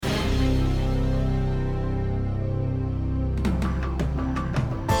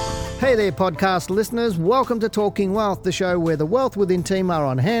Hey there, podcast listeners. Welcome to Talking Wealth, the show where the Wealth Within team are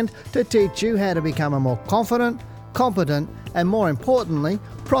on hand to teach you how to become a more confident, competent, and more importantly,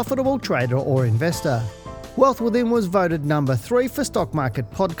 profitable trader or investor. Wealth Within was voted number 3 for Stock Market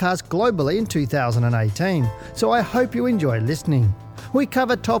Podcast globally in 2018, so I hope you enjoy listening. We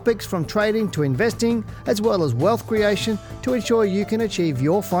cover topics from trading to investing, as well as wealth creation to ensure you can achieve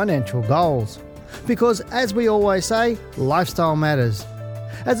your financial goals. Because as we always say, lifestyle matters.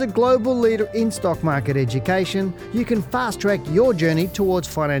 As a global leader in stock market education, you can fast-track your journey towards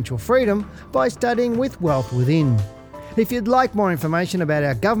financial freedom by studying with Wealth Within. If you'd like more information about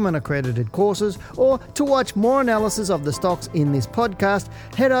our government-accredited courses or to watch more analysis of the stocks in this podcast,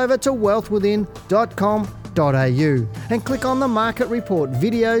 head over to wealthwithin.com.au and click on the Market Report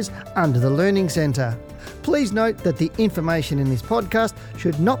videos under the Learning Centre. Please note that the information in this podcast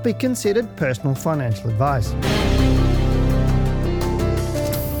should not be considered personal financial advice.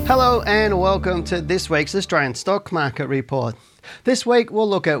 Hello and welcome to this week's Australian Stock Market Report. This week we'll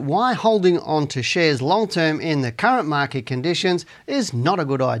look at why holding on to shares long-term in the current market conditions is not a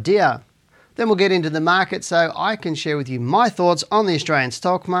good idea. Then we'll get into the market so I can share with you my thoughts on the Australian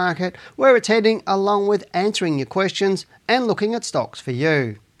stock market, where it's heading, along with answering your questions and looking at stocks for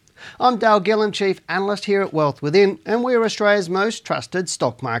you. I'm Dale Gillam, Chief Analyst here at Wealth Within, and we're Australia's most trusted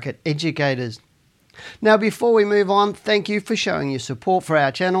stock market educators. Now, before we move on, thank you for showing your support for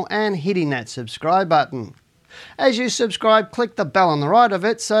our channel and hitting that subscribe button. As you subscribe, click the bell on the right of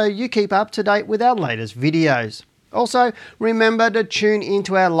it so you keep up to date with our latest videos. Also, remember to tune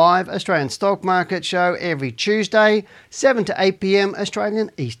into our live Australian stock market show every Tuesday, 7 to 8 p.m.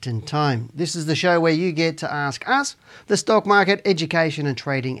 Australian Eastern Time. This is the show where you get to ask us, the stock market education and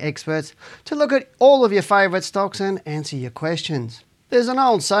trading experts, to look at all of your favourite stocks and answer your questions. There's an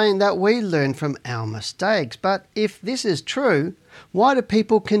old saying that we learn from our mistakes, but if this is true, why do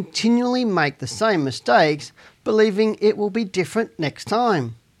people continually make the same mistakes, believing it will be different next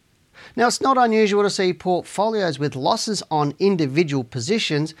time? Now, it's not unusual to see portfolios with losses on individual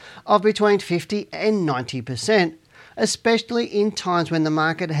positions of between 50 and 90%, especially in times when the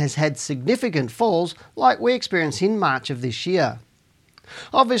market has had significant falls like we experienced in March of this year.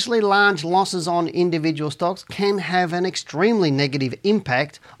 Obviously, large losses on individual stocks can have an extremely negative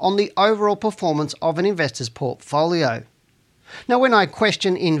impact on the overall performance of an investor's portfolio. Now, when I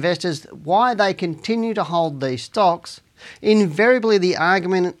question investors why they continue to hold these stocks, invariably the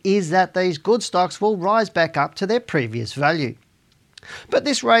argument is that these good stocks will rise back up to their previous value. But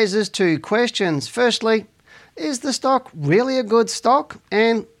this raises two questions. Firstly, is the stock really a good stock?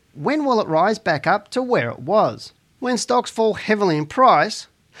 And when will it rise back up to where it was? When stocks fall heavily in price,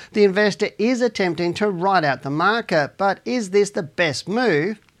 the investor is attempting to ride out the market, but is this the best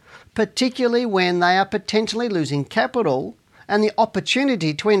move, particularly when they are potentially losing capital and the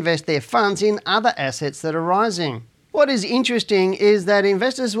opportunity to invest their funds in other assets that are rising? What is interesting is that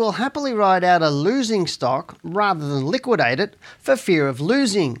investors will happily ride out a losing stock rather than liquidate it for fear of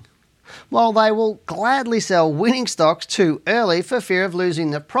losing, while they will gladly sell winning stocks too early for fear of losing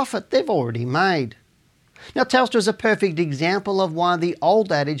the profit they've already made. Now, Telstra is a perfect example of why the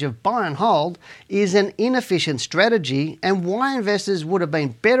old adage of buy and hold is an inefficient strategy and why investors would have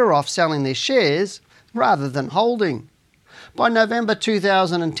been better off selling their shares rather than holding. By November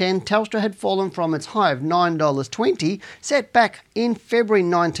 2010, Telstra had fallen from its high of $9.20 set back in February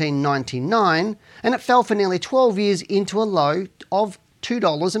 1999, and it fell for nearly 12 years into a low of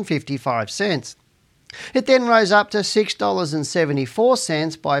 $2.55. It then rose up to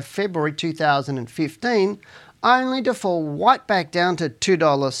 $6.74 by February 2015, only to fall right back down to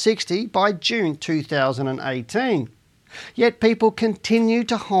 $2.60 by June 2018. Yet people continue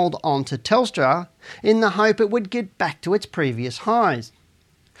to hold on to Telstra in the hope it would get back to its previous highs.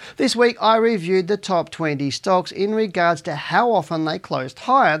 This week I reviewed the top 20 stocks in regards to how often they closed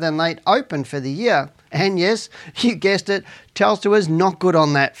higher than they'd opened for the year. And yes, you guessed it, Telstra was not good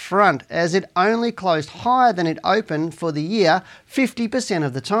on that front, as it only closed higher than it opened for the year 50%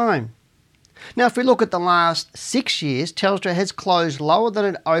 of the time. Now, if we look at the last 6 years, Telstra has closed lower than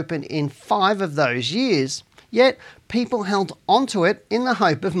it opened in 5 of those years, yet people held onto it in the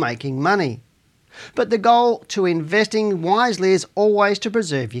hope of making money. But the goal to investing wisely is always to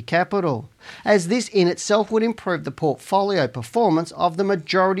preserve your capital, as this in itself would improve the portfolio performance of the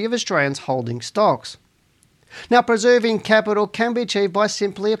majority of Australians holding stocks. Now, preserving capital can be achieved by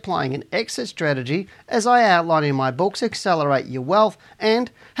simply applying an exit strategy, as I outline in my books Accelerate Your Wealth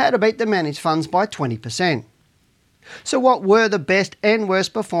and How to Beat the Managed Funds by 20%. So what were the best and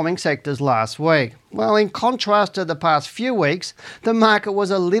worst performing sectors last week? Well, in contrast to the past few weeks, the market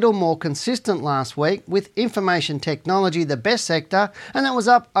was a little more consistent last week, with information technology the best sector, and that was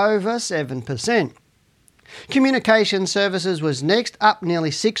up over 7%. Communication services was next, up nearly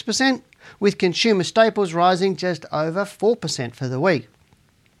 6%, with consumer staples rising just over 4% for the week.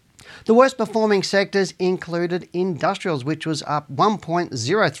 The worst performing sectors included industrials, which was up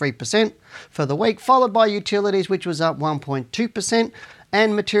 1.03% for the week, followed by utilities, which was up 1.2%,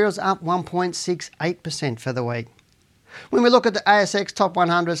 and materials up 1.68% for the week. When we look at the ASX top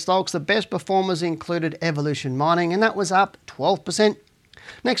 100 stocks, the best performers included Evolution Mining, and that was up 12%.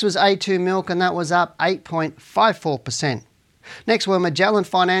 Next was A2 Milk, and that was up 8.54%. Next were Magellan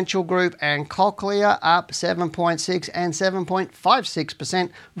Financial Group and Cochlear, up 7.6% and 7.56%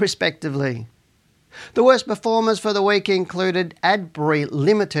 respectively. The worst performers for the week included Adbury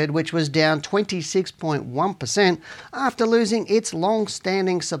Limited, which was down 26.1% after losing its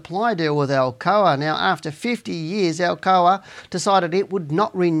long-standing supply deal with Alcoa. Now, after 50 years, Alcoa decided it would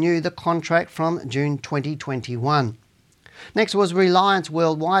not renew the contract from June 2021. Next was Reliance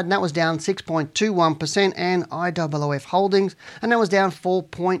Worldwide, and that was down 6.21%, and IOOF Holdings, and that was down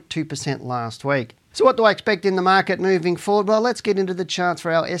 4.2% last week. So what do I expect in the market moving forward? Well, let's get into the charts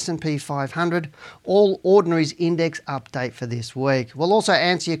for our S&P 500 All Ordinaries Index update for this week. We'll also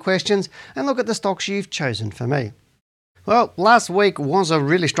answer your questions and look at the stocks you've chosen for me. Well, last week was a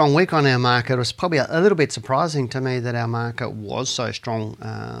really strong week on our market. It was probably a little bit surprising to me that our market was so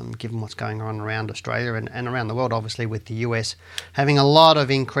strong, given what's going on around Australia and around the world, obviously with the US having a lot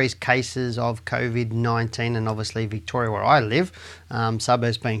of increased cases of COVID-19, and obviously Victoria, where I live,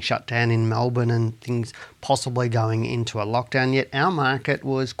 suburbs being shut down in Melbourne and things possibly going into a lockdown, yet our market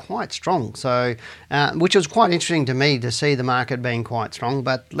was quite strong. So, which was quite interesting to me to see the market being quite strong.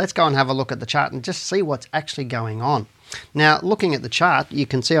 But let's go and have a look at the chart and just see what's actually going on. Now, looking at the chart, you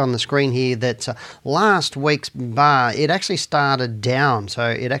can see on the screen here that last week's bar, it actually started down. So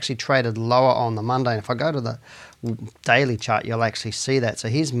it actually traded lower on the Monday. And if I go to the daily chart, you'll actually see that. So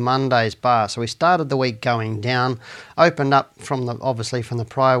here's Monday's bar. So we started the week going down, opened up obviously from the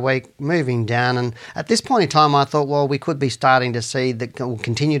prior week, moving down. And at this point in time, I thought, well, we could be starting to see that, we'll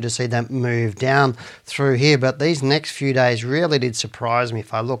continue to see that move down through here. But these next few days really did surprise me.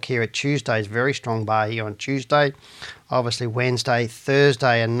 If I look here at Tuesday's very strong bar here on Tuesday, obviously Wednesday,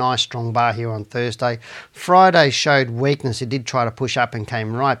 Thursday, a nice strong bar here on Thursday. Friday showed weakness. It did try to push up and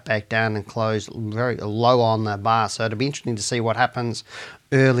came right back down and closed very low on the bar. So it'll be interesting to see what happens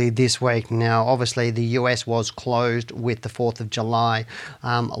early this week. Now, obviously, the US was closed with the 4th of July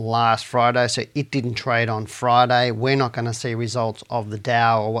last Friday, so it didn't trade on Friday. We're not going to see results of the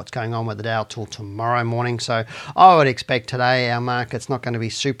Dow or what's going on with the Dow till tomorrow morning. So I would expect today our market's not going to be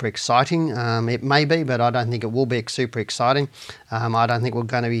super exciting. It may be, but I don't think it will be super exciting. I don't think we're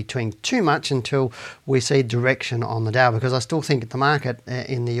going to be doing too much until we see direction on the Dow, because I still think the market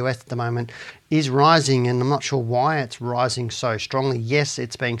in the US at the moment is rising, and I'm not sure why it's rising so strongly. Yes,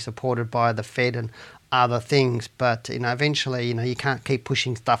 it's being supported by the Fed and other things, but eventually you can't keep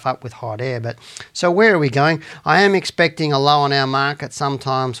pushing stuff up with hot air. But so where are we going? I am expecting a low on our market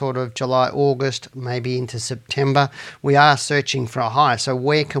sometime sort of July, August, maybe into September. We are searching for a high, so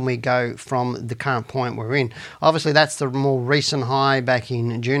where can we go from the current point we're in? Obviously that's the more recent high back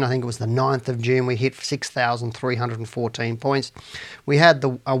in June. I think it was the 9th of June. We hit 6,314 points. We had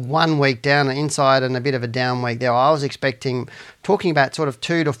a 1 week down inside and a bit of a down week there. I was talking about sort of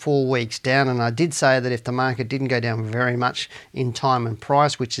 2 to 4 weeks down, and I did say that if the market didn't go down very much in time and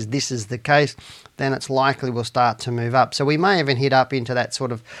price, which is this is the case, then it's likely we'll start to move up. So we may even hit up into that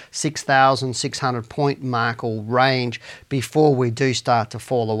sort of 6,600 point mark or range before we do start to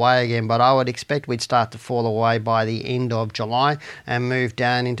fall away again. But I would expect we'd start to fall away by the end of July and move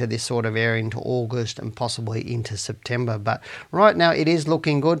down into this sort of area into August and possibly into September. But right now it is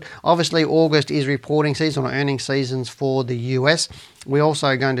looking good. Obviously August is reporting season or earnings seasons for the US. We're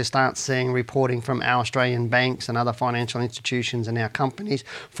also going to start seeing reporting from our Australian banks and other financial institutions and our companies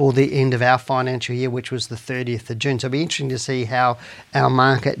for the end of our financial year, which was the 30th of June. So it'll be interesting to see how our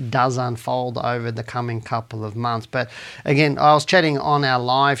market does unfold over the coming couple of months. But again, I was chatting on our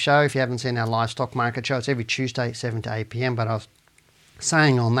live show. If you haven't seen our live stock market show, it's every Tuesday, 7 to 8 p.m. But I was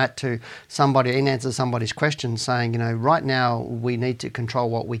saying on that to somebody, in answer to somebody's question, saying, right now we need to control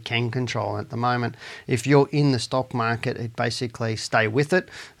what we can control. At the moment, if you're in the stock market, it basically stay with it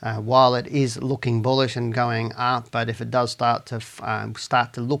while it is looking bullish and going up. But if it does start to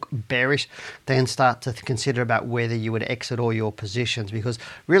look bearish, then start to consider about whether you would exit all your positions, because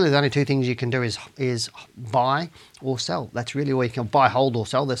really the only two things you can do is buy or sell. That's really all you can buy, hold, or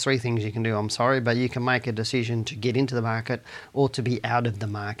sell. There's three things you can do, I'm sorry, but you can make a decision to get into the market or to be out of the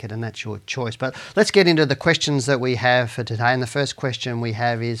market, and that's your choice. But let's get into the questions that we have for today. And the first question we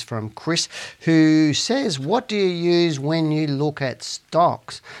have is from Chris, who says, what do you use when you look at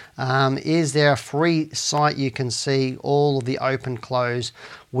stocks? Is there a free site you can see all of the open, close,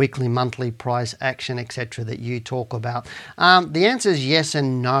 weekly, monthly price action, etc. that you talk about? The answer is yes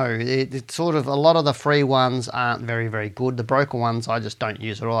and no. It's sort of, a lot of the free ones aren't very, very good. The broker ones I just don't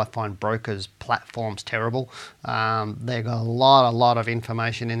use at all. I find brokers' platforms terrible. They've got a lot of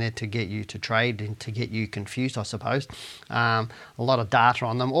information in there to get you to trade and to get you confused, I suppose. A lot of data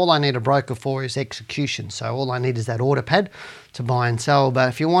on them. All I need a broker for is execution. So all I need is that order pad to buy and sell. But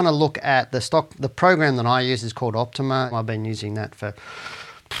if you want to look at the stock, the program that I use is called Optima. I've been using that for,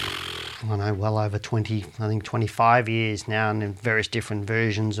 well over 25 years now, and in various different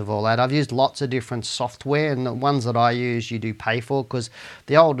versions of all that. I've used lots of different software, and the ones that I use you do pay for, because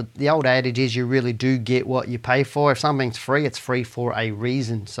the old adage is you really do get what you pay for. If something's free, it's free for a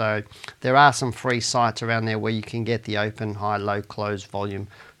reason. So there are some free sites around there where you can get the open, high, low, close, volume,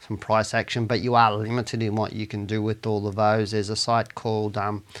 some price action, but you are limited in what you can do with all of those. There's a site called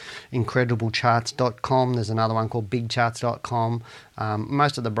incrediblecharts.com. There's another one called bigcharts.com.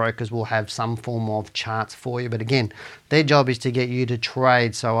 Most of the brokers will have some form of charts for you, but again, their job is to get you to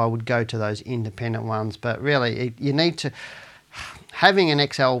trade, so I would go to those independent ones. But really, you need to... Having an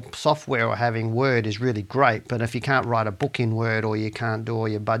Excel software or having Word is really great, but if you can't write a book in Word or you can't do all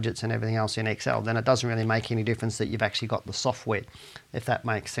your budgets and everything else in Excel, then it doesn't really make any difference that you've actually got the software, if that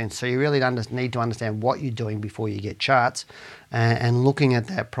makes sense. So you really need to understand what you're doing before you get charts and looking at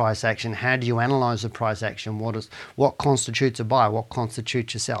that price action. How do you analyze the price action? What constitutes a buy? What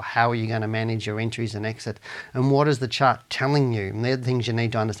constitutes a sell? How are you going to manage your entries and exit? And what is the chart telling you? And they're the things you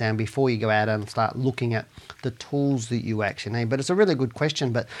need to understand before you go out and start looking at the tools that you actually need. But it's a really good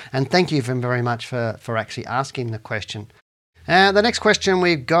question, and thank you very much for actually asking the question. The next question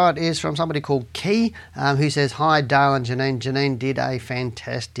we've got is from somebody called Key, who says, hi, Dale and Janine. Janine did a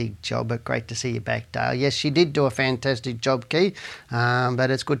fantastic job, but great to see you back, Dale. Yes, she did do a fantastic job, Key,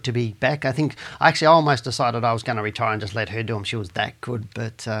 but it's good to be back. I almost decided I was going to retire and just let her do them. She was that good,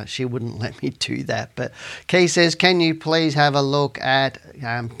 but she wouldn't let me do that. But Key says, can you please have a look at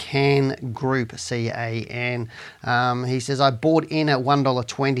CAN Group, CAN? He says, I bought in at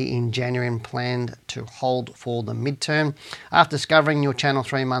 $1.20 in January and planned to hold for the midterm. After discovering your channel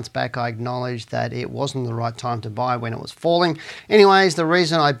 3 months back, I acknowledged that it wasn't the right time to buy when it was falling. Anyways, the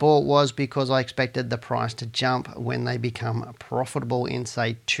reason I bought was because I expected the price to jump when they become profitable in,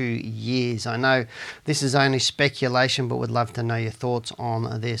 say, 2 years. I know this is only speculation, but would love to know your thoughts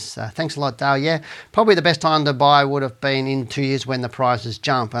on this. Thanks a lot, Dale. Yeah, probably the best time to buy would have been in 2 years when the prices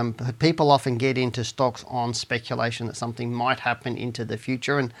jump. People often get into stocks on speculation that something might happen into the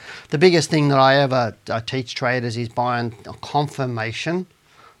future. And the biggest thing that I teach traders is buying confirmation,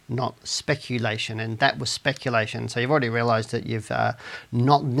 not speculation, and that was speculation. So you've already realized that you've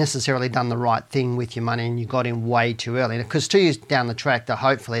not necessarily done the right thing with your money and you got in way too early, because 2 years down the track that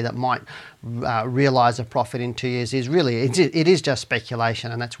hopefully that might realize a profit in 2 years is really, it is just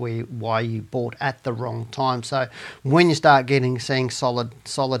speculation, and that's why you bought at the wrong time. So when you start seeing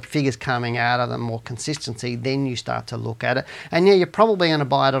solid figures coming out of them, more consistency, then you start to look at it. And yeah, you're probably going to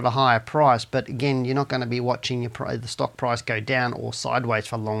buy it at a higher price, but again, you're not going to be watching the stock price go down or sideways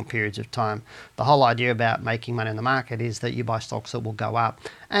for long periods of time. The whole idea about making money in the market is that you buy stocks that will go up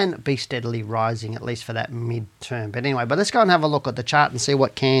and be steadily rising, at least for that mid-term. But anyway, let's go and have a look at the chart and see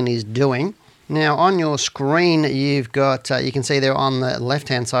what CAN is doing. Now on your screen, you've got, you can see there on the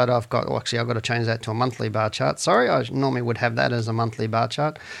left-hand side, I've got to change that to a monthly bar chart. Sorry, I normally would have that as a monthly bar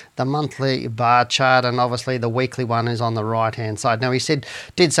chart. The monthly bar chart, and obviously the weekly one is on the right-hand side. Now he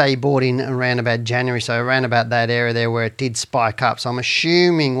did say he bought in around about January, so around about that area there where it did spike up. So I'm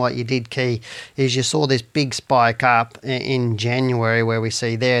assuming what you did, Key, is you saw this big spike up in January where we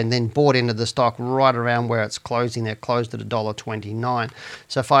see there, and then bought into the stock right around where it's closing there, closed at $1.29.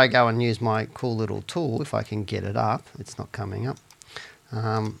 So if I go and use my cool little tool, if I can get it up, it's not coming up.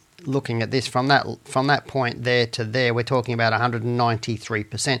 looking at this from that point there to there, we're talking about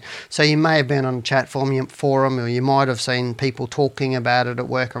 193%. So you may have been on a chat forum, or you might have seen people talking about it at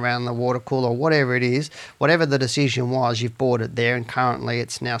work around the water cooler, or whatever it is. Whatever the decision was, you've bought it there, and currently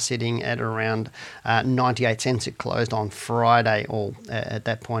it's now sitting at around 98 cents. It closed on Friday, or at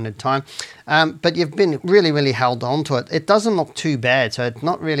that point in time. But you've been really held on to it. It doesn't look too bad, so it's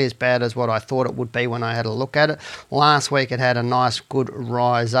not really as bad as what I thought it would be when I had a look at it. Last week it had a nice good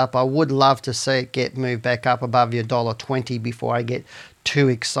rise up. I would love to see it get moved back up above your $1.20 before I get too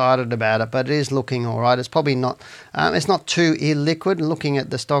excited about it, but it is looking all right. It's probably not, it's not too illiquid. Looking at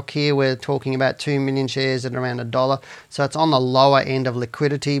the stock here, we're talking about 2 million shares at around $1, so it's on the lower end of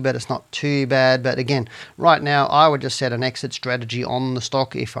liquidity, but it's not too bad. But again, right now I would just set an exit strategy on the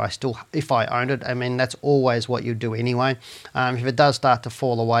stock if I owned it. I mean, that's always what you do anyway. If it does start to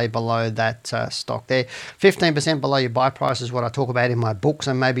fall away below that stock there, 15% below your buy price is what I talk about in my book,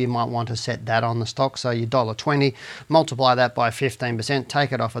 so maybe you might want to set that on the stock. So your $1.20, multiply that by 15%,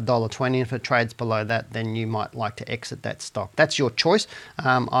 take it off $1.20. If it trades below that, then you might like to exit that stock. That's your choice.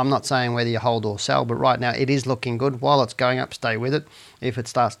 I'm not saying whether you hold or sell, but right now it is looking good. While it's going up, stay with it. If it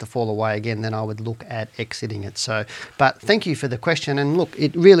starts to fall away again, then I would look at exiting it. So, but thank you for the question. And look,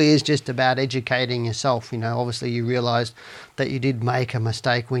 it really is just about educating yourself. You know, obviously you realised that you did make a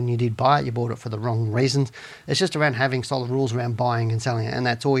mistake when you did buy it. You bought it for the wrong reasons. It's just around having solid rules around buying and selling it, and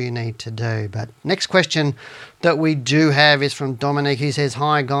that's all you need to do. But next question that we do have is from Dominic. He says,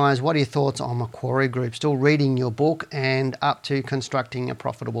 "Hi guys, what are your thoughts on Macquarie Group? Still reading your book and up to constructing a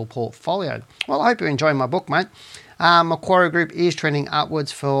profitable portfolio?" Well, I hope you're enjoying my book, mate. Macquarie Group is trending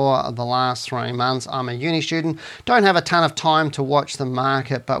upwards for the last 3 months. I'm a uni student, don't have a ton of time to watch the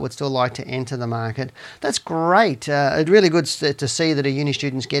market, but would still like to enter the market. That's great. It's really good to see that a uni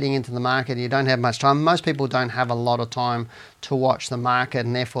student's getting into the market. You don't have much time. Most people don't have a lot of time to watch the market,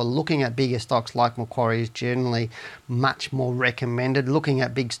 and therefore looking at bigger stocks like Macquarie is generally much more recommended. Looking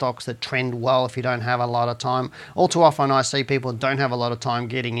at big stocks that trend well if you don't have a lot of time. All too often I see people don't have a lot of time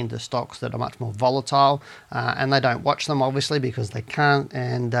getting into stocks that are much more volatile, and they don't watch them obviously because they can't,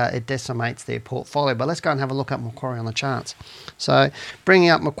 and it decimates their portfolio. But let's go and have a look at Macquarie on the charts. So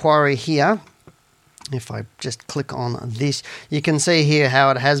bringing up Macquarie here, if I just click on this, you can see here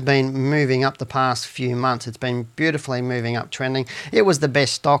how it has been moving up the past few months. It's been beautifully moving up, trending. It was the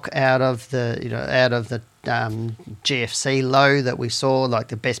best stock out of the GFC low that we saw, like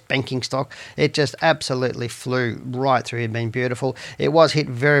the best banking stock. It just absolutely flew right through. It's been beautiful. It was hit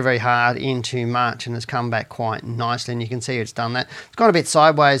very hard into March and has come back quite nicely, and you can see it's done that. It's gone a bit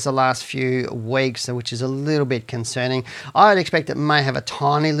sideways the last few weeks, which is a little bit concerning. I would expect it may have a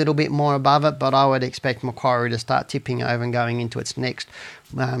tiny little bit more above it, but I would expect Macquarie to start tipping over and going into its next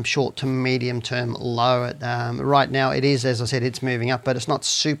short to medium term low. Right now it is, as I said, it's moving up, but it's not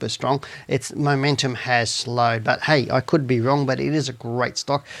super strong. Its momentum has slowed, but hey, I could be wrong, but it is a great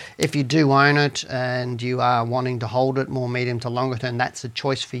stock. If you do own it and you are wanting to hold it more medium to longer term, that's a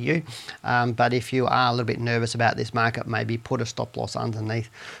choice for you. But if you are a little bit nervous about this market, maybe put a stop loss underneath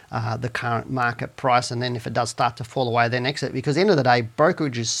the current market price, and then if it does start to fall away, then exit, because at the end of the day,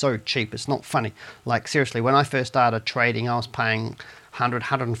 brokerage is so cheap. It's not funny. Like seriously, when I first started trading, I was paying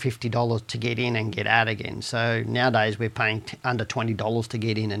 $150 to get in and get out again. So nowadays we're paying under $20 to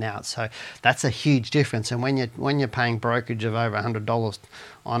get in and out. So that's a huge difference. And when you're paying brokerage of over $100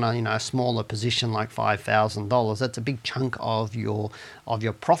 on a smaller position like $5,000, that's a big chunk of your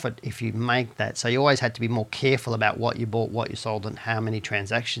profit if you make that. So you always had to be more careful about what you bought, what you sold, and how many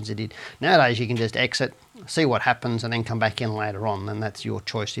transactions you did. Nowadays you can just exit, see what happens, and then come back in later on, and that's your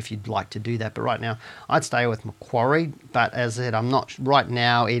choice if you'd like to do that. But right now I'd stay with Macquarie, but as I said, I'm not right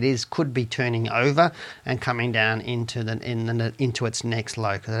now. It could be turning over and coming down into its next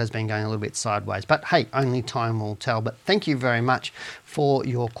low, because it has been going a little bit sideways. But hey, only time will tell. But thank you very much for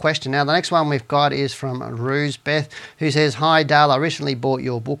your question. Now the next one we've got is from Roosbeth, who says, "Hi Dale, I recently bought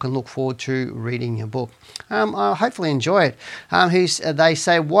your book and look forward to reading your book. I'll hopefully enjoy it." They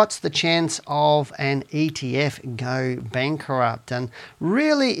say, "What's the chance of an ETF go bankrupt?" And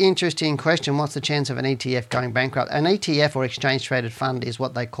really interesting question. What's the chance of an ETF going bankrupt? An ETF, or exchange traded fund, is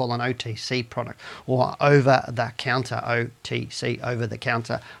what they call an OTC product, or over the counter, OTC, over the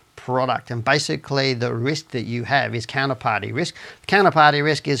counter product. And basically the risk that you have is counterparty risk. Counterparty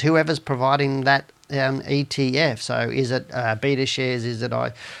risk is whoever's providing that ETF. So is it BetaShares? Is it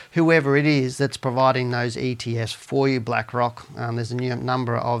whoever it is that's providing those ETFs for you? BlackRock. There's a new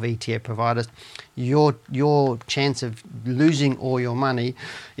number of ETF providers. Your chance of losing all your money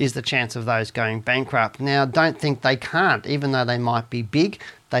is the chance of those going bankrupt. Now, don't think they can't, even though they might be big.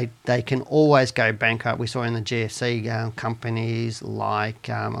 they can always go bankrupt. We saw in the GFC companies like,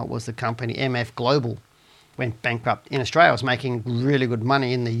 what was the company, MF Global, went bankrupt. In Australia, it was making really good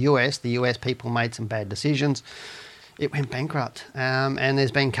money. In the US people made some bad decisions. It went bankrupt. And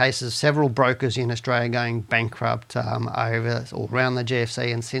there's been cases, several brokers in Australia going bankrupt over or around the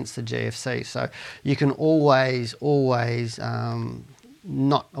GFC and since the GFC. So you can always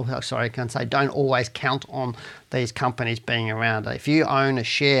don't always count on these companies being around. If you own a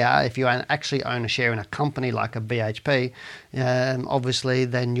share, if you actually own a share in a company like a BHP, obviously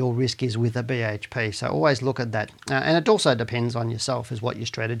then your risk is with a BHP. So always look at that. And it also depends on yourself as what your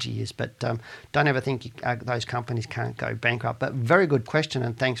strategy is. But don't ever think those companies can't go bankrupt. But very good question,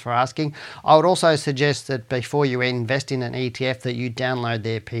 and thanks for asking. I would also suggest that before you invest in an ETF that you download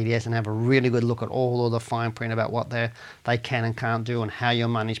their PDS and have a really good look at all of the fine print about what they can and can't do and how your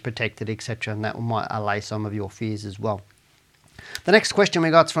money's protected, etc. And that might allay some of your fears as well. The next question we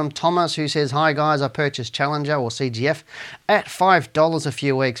got is from Thomas, who says, "Hi guys, I purchased Challenger or CGF at $5 a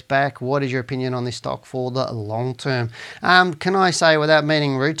few weeks back. What is your opinion on this stock for the long term?" Can I say, without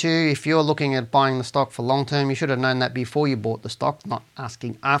meaning rude to you, if you're looking at buying the stock for long term, you should have known that before you bought the stock, not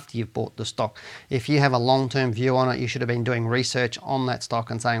asking after you've bought the stock. If you have a long term view on it, you should have been doing research on that stock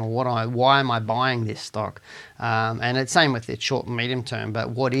and saying, why am I buying this stock? And it's same with it short and medium term,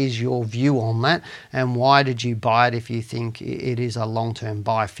 but what is your view on that, and why did you buy it if you think it is a long-term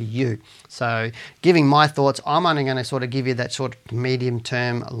buy for you? So giving my thoughts, I'm only going to sort of give you that sort of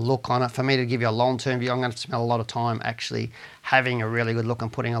medium-term look on it. For me to give you a long-term view, I'm going to spend a lot of time actually having a really good look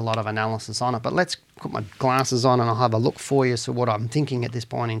and putting a lot of analysis on it. But let's put my glasses on and I'll have a look for you, so what I'm thinking at this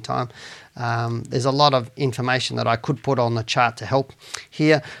point in time. There's a lot of information that I could put on the chart to help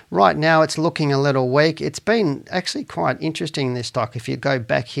here. Right now it's looking a little weak. It's been actually quite interesting, this stock. If you go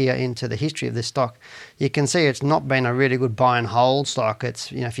back here into the history of this stock, you can see it's not been a really good buy and hold stock.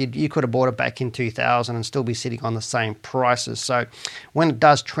 It's, if you could have bought it back in 2000 and still be sitting on the same prices. So when it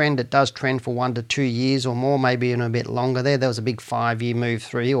does trend for 1 to 2 years or more, maybe even a bit longer. There was a big 5-year move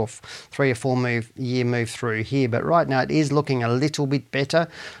through here, or 3 or 4 year move through here, but right now it is looking a little bit better.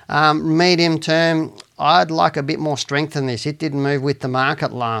 Medium term, I'd like a bit more strength in this. It didn't move with the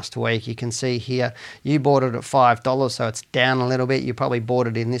market last week. You can see here, you bought it at $5, so it's down a little bit. You probably bought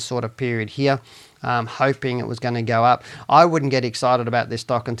it in this sort of period here, hoping it was going to go up. I wouldn't get excited about this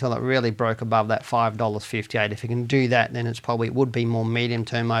stock until it really broke above that $5.58. If you can do that, then it would be more medium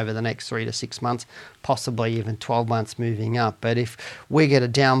term over the next 3 to 6 months, possibly even 12 months moving up. But if we get a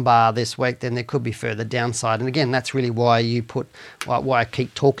down bar this week, then there could be further downside. And again, that's really why I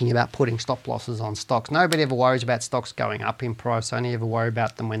keep talking about putting stop losses on stocks. Nobody ever worries about stocks going up in price. Only ever worry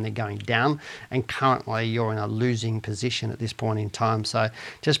about them when they're going down. And currently, you're in a losing position at this point in time. So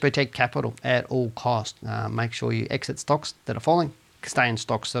just protect capital at all cost. Make sure you exit stocks that are falling, stay in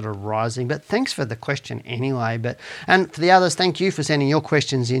stocks that are rising. But thanks for the question anyway. And for the others, thank you for sending your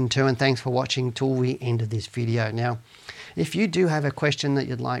questions in too, and thanks for watching till the end of this video. Now, if you do have a question that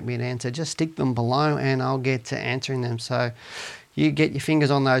you'd like me to answer, just stick them below and I'll get to answering them. So you get your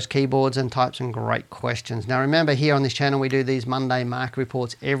fingers on those keyboards and type some great questions. Now remember, here on this channel we do these Monday market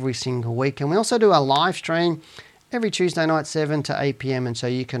reports every single week, and we also do a live stream every Tuesday night, 7 to 8 p.m. And so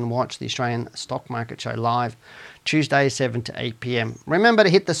you can watch the Australian Stock Market Show live Tuesday, 7 to 8 p.m. Remember to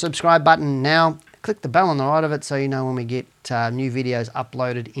hit the subscribe button now. Click the bell on the right of it so you know when we get new videos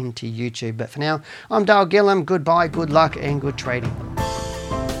uploaded into YouTube. But for now, I'm Dale Gillam. Goodbye, good luck, and good trading.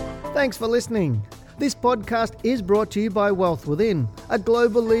 Thanks for listening. This podcast is brought to you by Wealth Within, a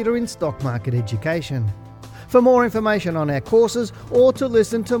global leader in stock market education. For more information on our courses or to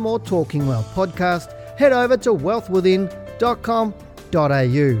listen to more Talking Wealth podcasts, head over to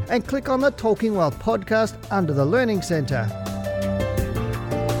wealthwithin.com.au and click on the Talking Wealth podcast under the Learning Centre.